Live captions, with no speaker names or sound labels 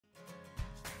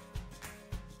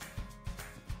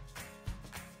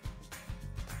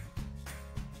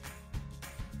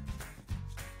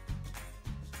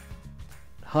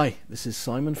Hi, this is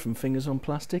Simon from Fingers on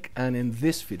Plastic, and in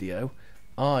this video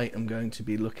I am going to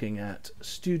be looking at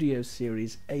Studio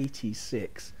Series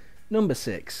 86, number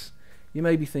 6. You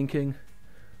may be thinking,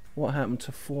 what happened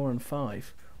to 4 and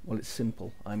 5? Well, it's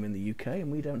simple. I'm in the UK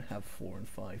and we don't have 4 and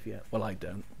 5 yet. Well, I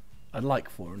don't. I'd like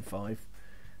 4 and 5.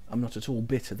 I'm not at all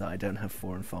bitter that I don't have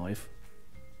 4 and 5.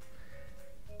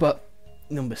 But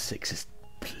number 6 is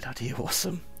bloody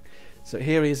awesome. So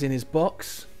here he is in his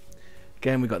box.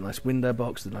 Again, we've got a nice window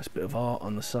box with a nice bit of art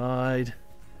on the side.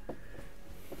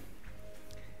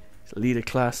 He's a leader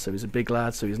class, so he's a big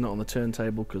lad, so he's not on the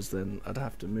turntable because then I'd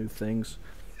have to move things.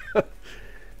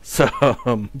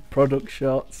 Some product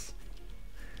shots.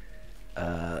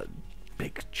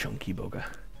 Big chunky bugger.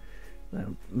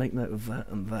 Now, make note of that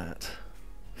and that.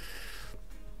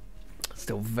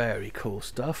 Still very cool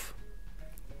stuff.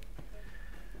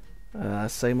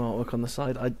 Same artwork on the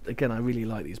side. Again, I really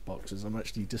like these boxes. I'm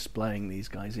actually displaying these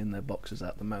guys in their boxes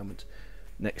at the moment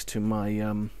next to my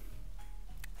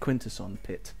Quintesson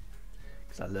pit,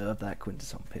 because I love that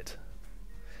Quintesson pit.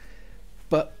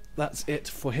 But that's it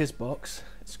for his box.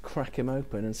 Let's crack him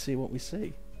open and see what we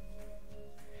see.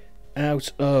 Out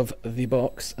of the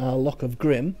box, our Lock of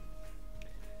Grim.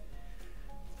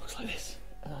 Looks like this.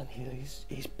 And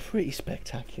he's pretty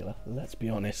spectacular, let's be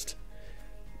honest.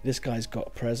 This guy's got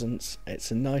a presence. It's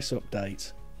a nice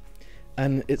update,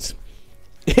 and it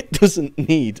doesn't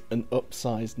need an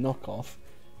upsized knockoff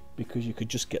because you could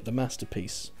just get the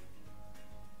masterpiece.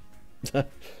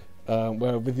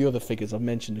 Where with the other figures, I've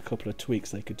mentioned a couple of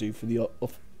tweaks they could do for the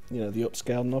the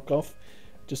upscale knockoff.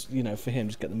 Just for him,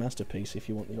 just get the masterpiece if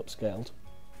you want the upscaled.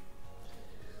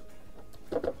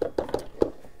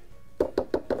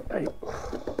 Hey,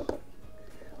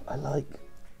 I like.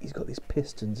 He's got these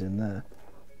pistons in there.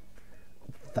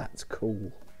 That's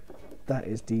cool. That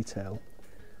is detail.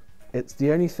 It's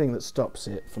the only thing that stops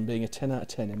it from being a 10 out of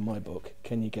 10 in my book.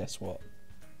 Can you guess what?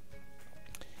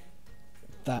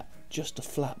 That just a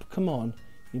flap. Come on.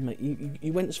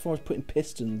 You went as far as putting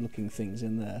piston looking things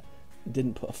in there. You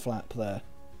didn't put a flap there.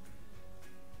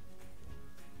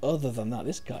 Other than that,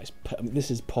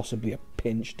 this is possibly a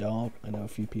pinch dark. I know a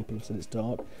few people have said it's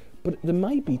dark, but there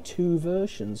may be two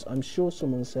versions. I'm sure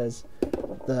someone says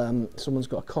someone's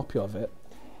got a copy of it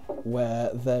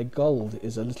where their gold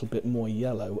is a little bit more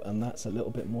yellow and that's a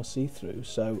little bit more see-through.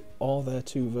 So are there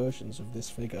two versions of this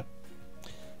figure?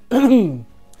 Who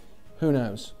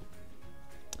knows?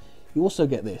 You also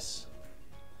get this,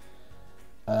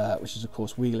 which is of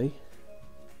course Wheelie,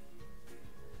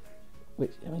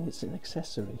 which, I mean, it's an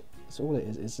accessory. That's all it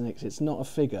is. It's not a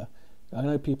figure. I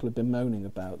know people have been moaning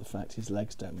about the fact his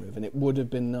legs don't move, and it would have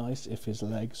been nice if his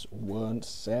legs weren't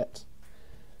set,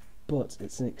 but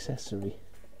it's an accessory,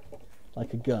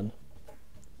 like a gun.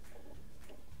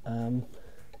 I mean,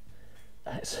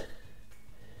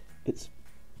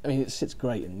 it sits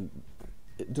great, and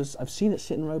it does. I've seen it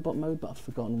sit in robot mode, but I've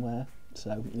forgotten where.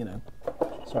 So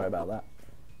sorry about that.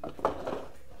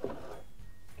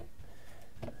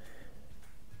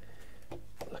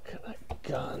 Look at that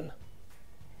gun.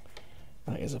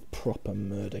 That is a proper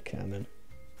murder cannon.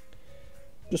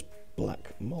 Just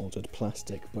black moulded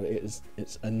plastic, but it's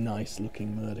a nice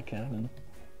looking murder cannon.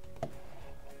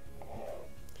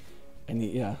 And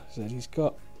yeah, so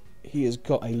he has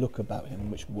got a look about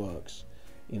him which works,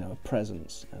 a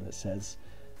presence, and it says,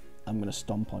 "I'm going to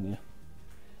stomp on you."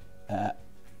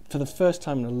 For the first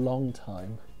time in a long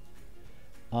time,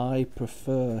 I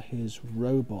prefer his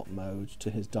robot mode to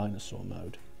his dinosaur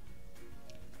mode.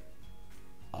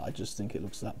 I just think it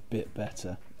looks that bit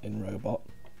better in robot.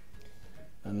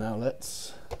 And now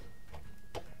let's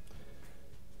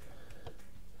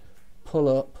pull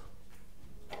up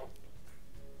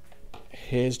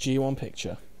his G1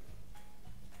 picture.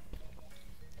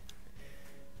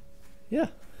 Yeah.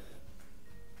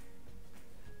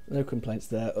 No complaints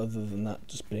there other than that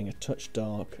just being a touch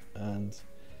dark, and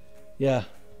yeah.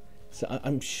 So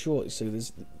I'm sure, this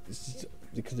is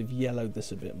because they've yellowed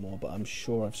this a bit more, but I'm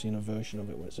sure I've seen a version of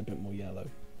it where it's a bit more yellow.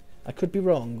 I could be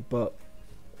wrong, but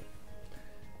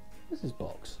this is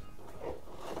box.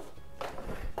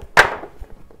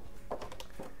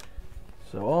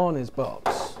 So on his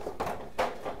box,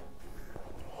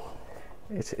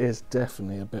 it is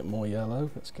definitely a bit more yellow.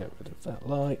 Let's get rid of that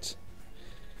light.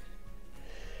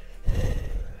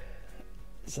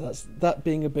 So that's that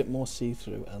being a bit more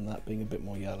see-through and that being a bit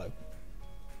more yellow.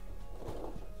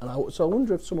 And so I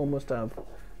wonder if someone must have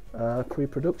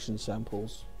pre-production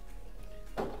samples,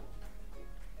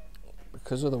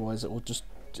 because otherwise it will just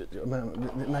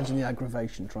imagine the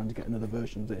aggravation trying to get another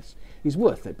version of this. He's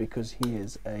worth it because he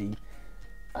is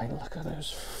look at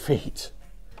those feet.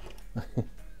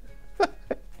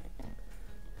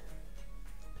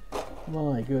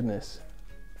 My goodness.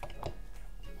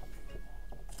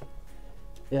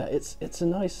 Yeah, it's a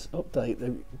nice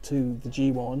update to the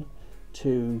G1,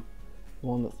 to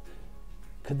one that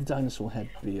could the dinosaur head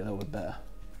be a little bit better,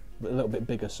 a little bit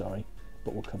bigger, sorry,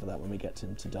 but we'll cover that when we get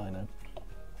into Dino.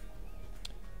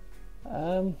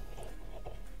 And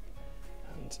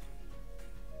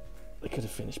they could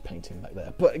have finished painting back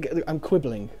there, but I'm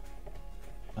quibbling.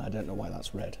 I don't know why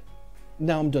that's red.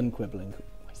 Now I'm done quibbling.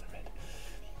 Why is that red?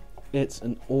 It's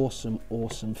an awesome,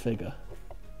 awesome figure.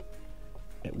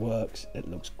 It works, it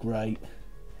looks great,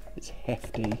 it's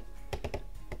hefty.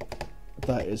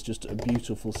 That is just a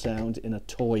beautiful sound in a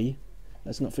toy.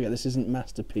 Let's not forget, this isn't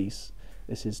masterpiece,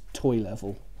 this is toy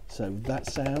level. So that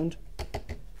sound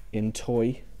in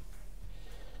toy,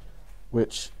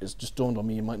 which has just dawned on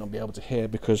me you might not be able to hear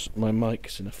because my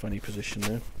mic's in a funny position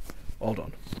now. Hold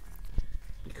on,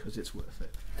 because it's worth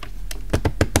it.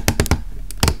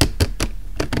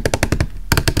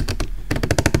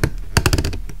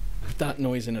 That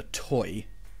noise in a toy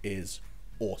is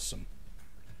awesome.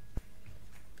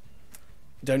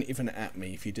 Don't even at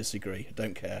me if you disagree. I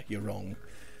don't care. You're wrong.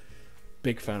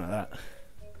 Big fan of that.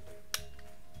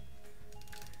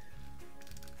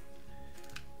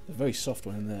 A very soft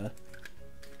one in there.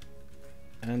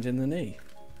 And in the knee.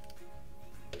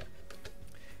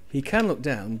 He can look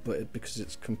down, but because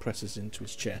it compresses into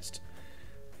his chest,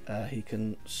 he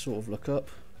can sort of look up.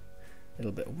 A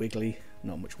little bit wiggly,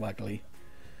 not much waggly.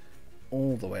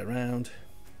 All the way around.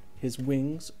 His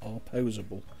wings are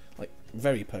poseable, like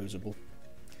very poseable.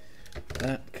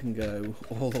 That can go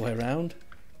all the way around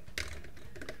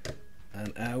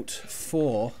and out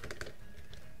for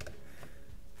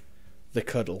the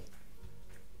cuddle.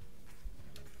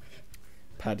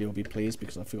 Paddy will be pleased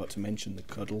because I forgot to mention the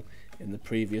cuddle in the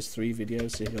previous 3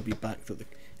 videos, so he'll be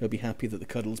he'll be happy that the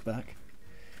cuddle's back.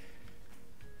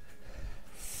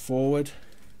 Forward.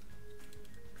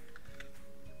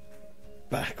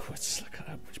 Backwards, look at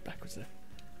how much backwards there.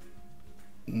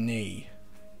 Knee.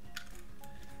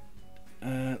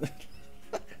 Look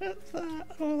at that.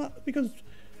 Oh, that becomes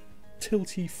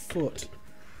tilty foot.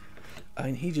 I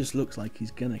mean, he just looks like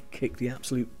he's gonna kick the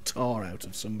absolute tar out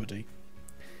of somebody.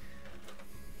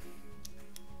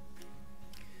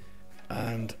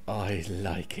 And I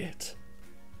like it.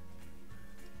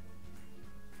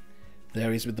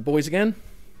 There he's with the boys again.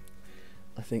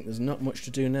 I think there's not much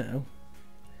to do now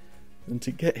than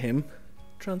to get him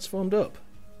transformed up.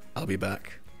 I'll be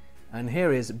back. And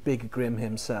here is Big Grim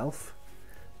himself,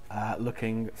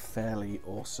 looking fairly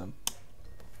awesome.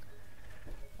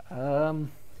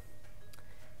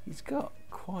 He's got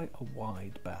quite a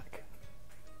wide back.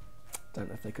 Don't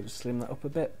know if they could have slimmed that up a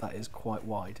bit. That is quite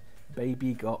wide.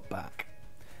 Baby got back.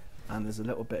 And there's a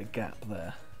little bit of gap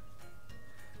there.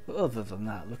 But other than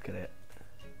that, look at it.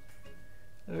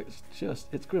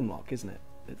 It's Grimlock, isn't it?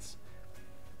 It's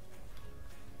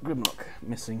Grimlock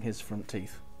missing his front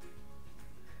teeth.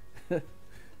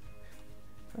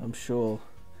 I'm sure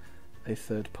a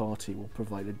third party will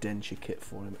provide a denture kit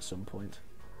for him at some point.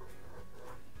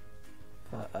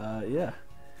 But yeah,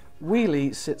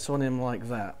 Wheelie sits on him like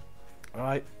that.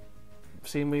 Alright,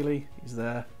 seen Wheelie? He's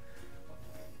there.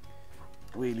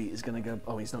 Wheelie is going to go,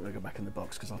 oh, he's not going to go back in the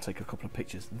box because I'll take a couple of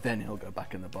pictures, then he'll go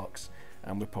back in the box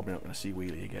and we're probably not going to see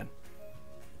Wheelie again.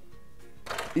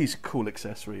 He's a cool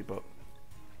accessory, but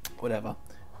whatever.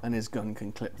 And his gun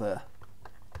can clip there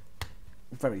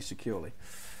very securely.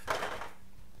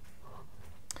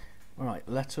 Alright,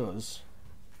 let us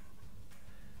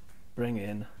bring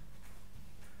in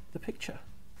the picture.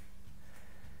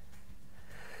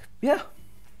 Yeah,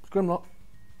 it's Grimlock.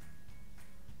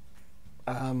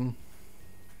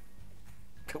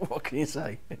 What can you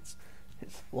say? It's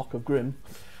Lock of Grim.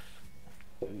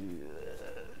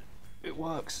 It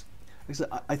works.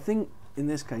 I think in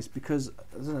this case, because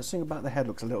I don't know, something about the head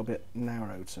looks a little bit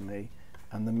narrow to me,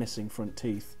 and the missing front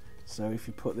teeth. So if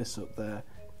you put this up there,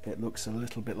 it looks a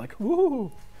little bit like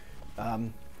woo.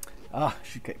 I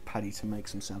should get Paddy to make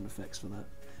some sound effects for that.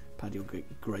 Paddy will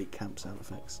get great camp sound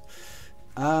effects.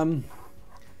 Some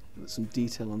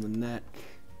detail on the neck.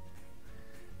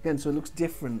 Again, so it looks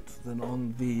different than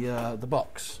on the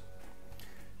box.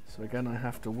 So again, I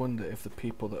have to wonder if the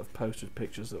people that have posted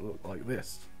pictures that look like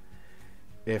this,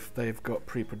 if they've got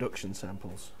pre-production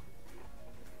samples.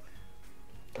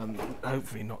 And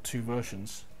hopefully not 2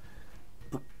 versions.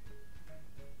 But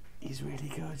he's really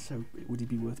good, so would he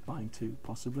be worth buying 2?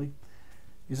 Possibly.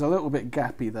 He's a little bit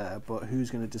gappy there, but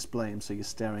who's going to display him so you're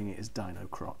staring at his dino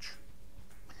crotch?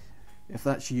 If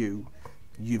that's you,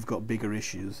 you've got bigger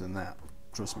issues than that.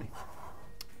 Trust me.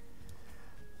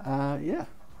 Yeah.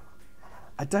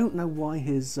 I don't know why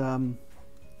his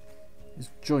his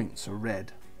joints are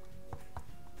red.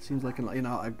 Seems like, you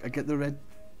know, I get the red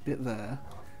bit there,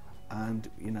 and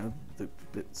you know, the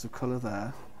bits of colour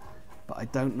there, but I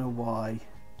don't know why.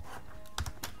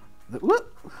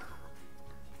 Whoop!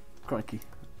 Crikey,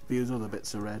 these other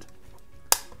bits are red.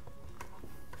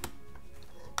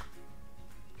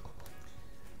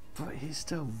 But he's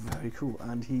still very cool,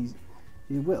 and he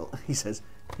says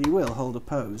he will hold a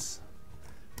pose.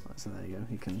 Right, so there you go.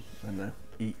 He can, I don't know,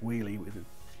 eat wheelie with a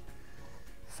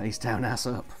face down, ass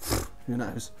up. Who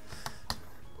knows?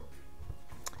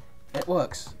 It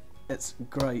works. It's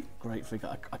great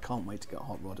figure. I can't wait to get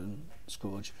Hot Rod and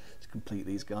Scourge to complete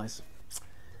these guys.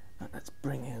 Let's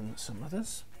bring in some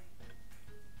others.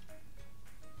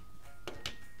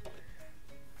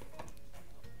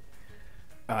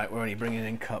 Alright, we're only bringing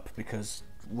in Kup because,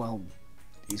 well,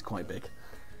 he's quite big.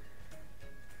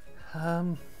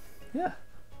 Yeah.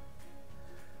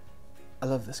 I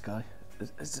love this guy.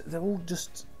 They're all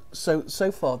just...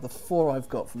 So far, the 4 I've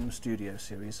got from the Studio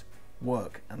series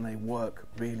work, and they work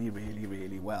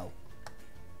really well.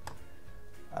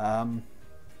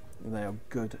 They are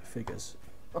good figures.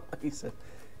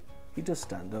 He does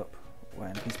stand up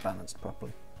when he's balanced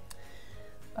properly.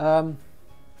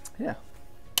 Yeah.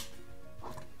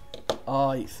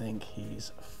 I think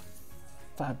he's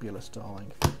fabulous,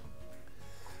 darling.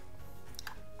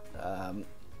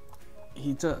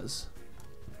 He does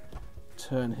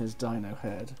turn his dino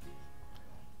head,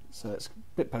 so it's a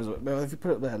bit posable. But if you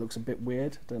put it there, it looks a bit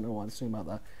weird. Don't know why I'm saying about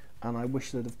that. And I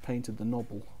wish they'd have painted the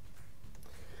knobble.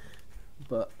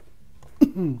 But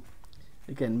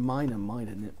again, minor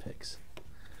nitpicks.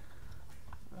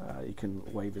 You can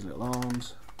wave his little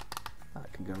arms.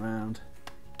 That can go around.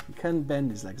 You can bend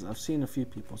his legs. I've seen a few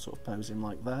people sort of pose him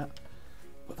like that,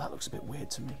 but that looks a bit weird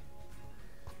to me.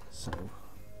 So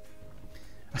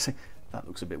I say that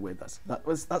looks a bit weird. That's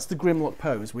the Grimlock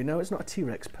pose. We know it's not a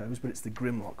T-Rex pose, but it's the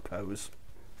Grimlock pose.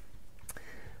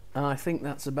 And I think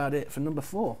that's about it for number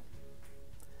 4.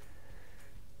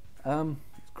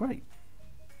 It's great.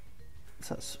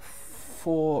 So that's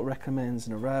 4 recommends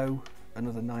in a row.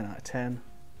 Another 9 out of 10.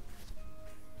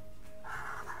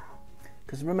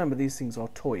 Because remember, these things are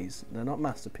toys. They're not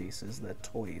masterpieces, they're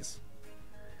toys.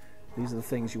 These are the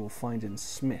things you will find in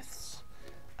Smith's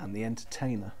and the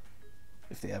Entertainer,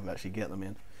 if they ever actually get them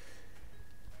in.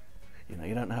 You know,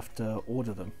 you don't have to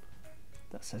order them.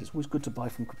 That said, it's always good to buy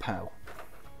from Kapow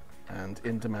and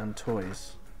in-demand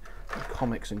toys and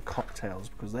comics and cocktails,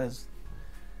 because there's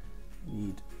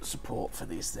need support for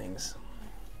these things.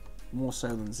 More so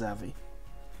than Zavvi.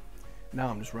 Now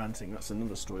I'm just ranting, that's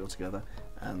another story altogether,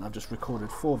 and I've just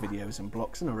recorded 4 videos in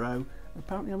blocks in a row, and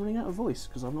apparently I'm running out of voice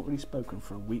because I've not really spoken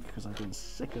for a week because I've been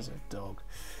sick as a dog.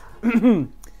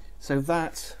 So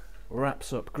that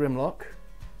wraps up Grimlock.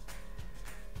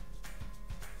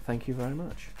 Thank you very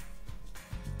much.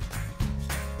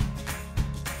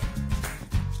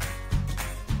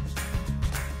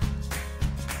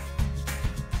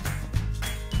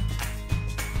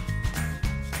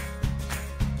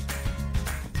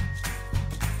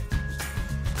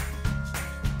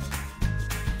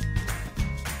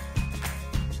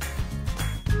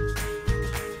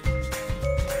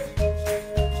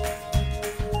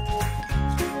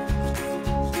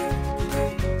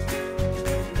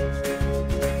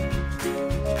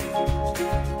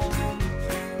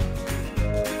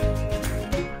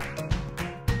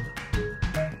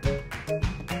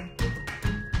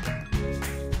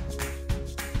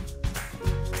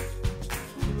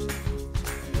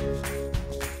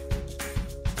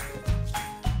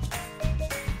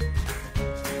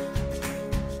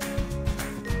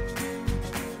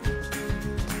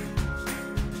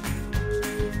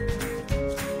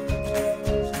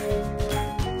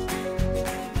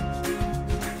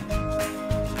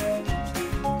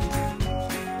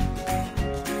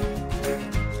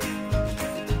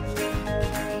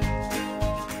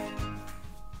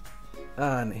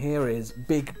 And here is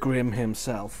Big Grim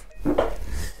himself.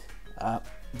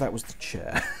 That was the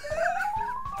chair.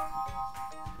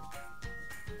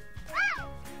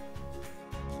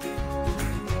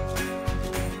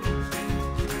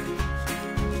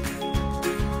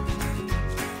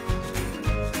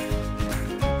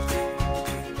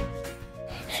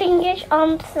 Fingers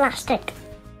on plastic.